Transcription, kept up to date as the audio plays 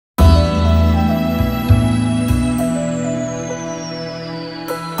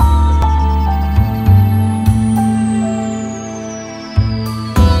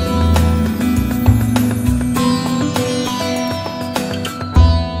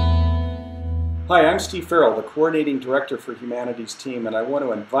Hi, I'm Steve Farrell, the Coordinating Director for Humanities Team, and I want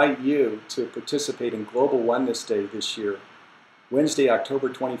to invite you to participate in Global Oneness Day this year, Wednesday, October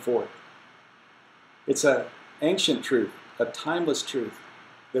 24th. It's an ancient truth, a timeless truth,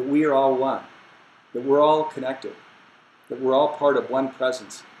 that we are all one, that we're all connected, that we're all part of one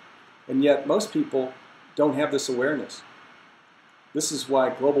presence. And yet most people don't have this awareness. This is why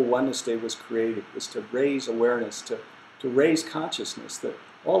Global Oneness Day was created, was to raise awareness, to raise consciousness that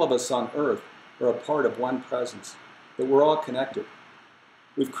all of us on earth are a part of one presence, that we're all connected.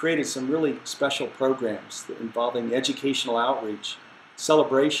 We've created some really special programs involving educational outreach,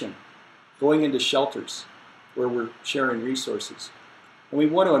 celebration, going into shelters where we're sharing resources. And we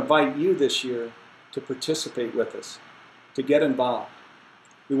want to invite you this year to participate with us, to get involved.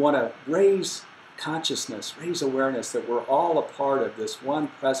 We want to raise consciousness, raise awareness that we're all a part of this one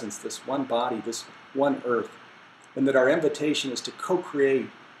presence, this one body, this one earth, and that our invitation is to co-create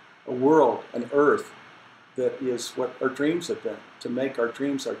a world, an earth, that is what our dreams have been, to make our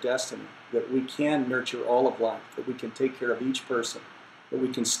dreams our destiny, that we can nurture all of life, that we can take care of each person, that we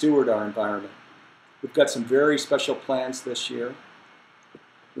can steward our environment. We've got some very special plans this year.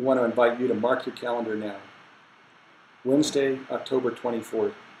 We want to invite you to mark your calendar now. Wednesday, October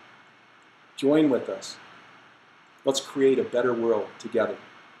 24th. Join with us. Let's create a better world together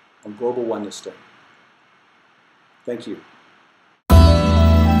on Global Oneness Day. Thank you.